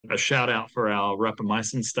a shout out for our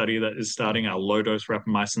rapamycin study that is starting, our low dose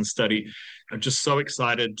rapamycin study. I'm just so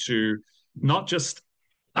excited to not just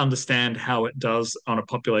understand how it does on a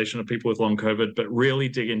population of people with long COVID, but really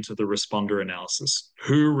dig into the responder analysis.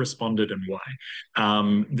 Who responded and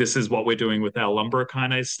why? This is what we're doing with our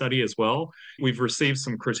lumbrokinase study as well. We've received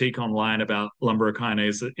some critique online about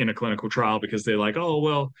lumbrokinase in a clinical trial because they're like, oh,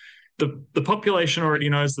 well, the population already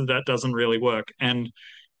knows that that doesn't really work. And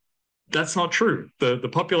that's not true. The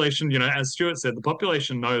population, as Stuart said, the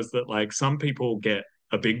population knows that like some people get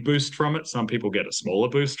a big boost from it, some people get a smaller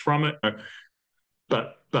boost from it,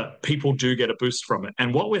 but people do get a boost from it.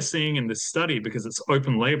 And what we're seeing in this study, because it's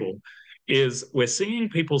open label, is we're seeing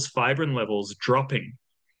people's fibrin levels dropping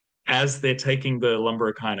as they're taking the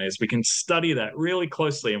lumbrokinase. We can study that really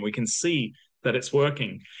closely and we can see that it's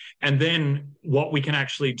working. And then what we can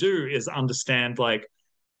actually do is understand like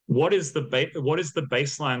what is the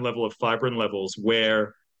baseline level of fibrin levels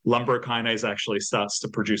where lumbrokinase actually starts to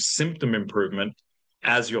produce symptom improvement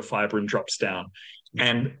as your fibrin drops down.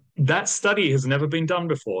 And that study has never been done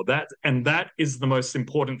before. That is the most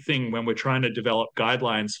important thing when we're trying to develop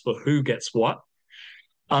guidelines for who gets what,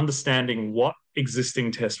 understanding what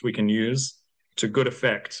existing test we can use to good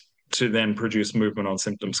effect to then produce movement on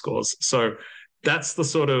symptom scores. So that's the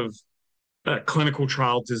sort of clinical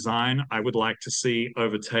trial design I would like to see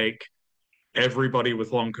overtake everybody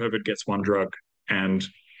with long COVID gets one drug. And,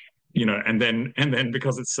 and then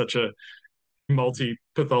because it's such a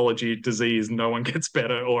multi-pathology disease, no one gets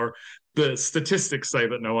better, or the statistics say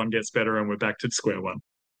that no one gets better and we're back to square one.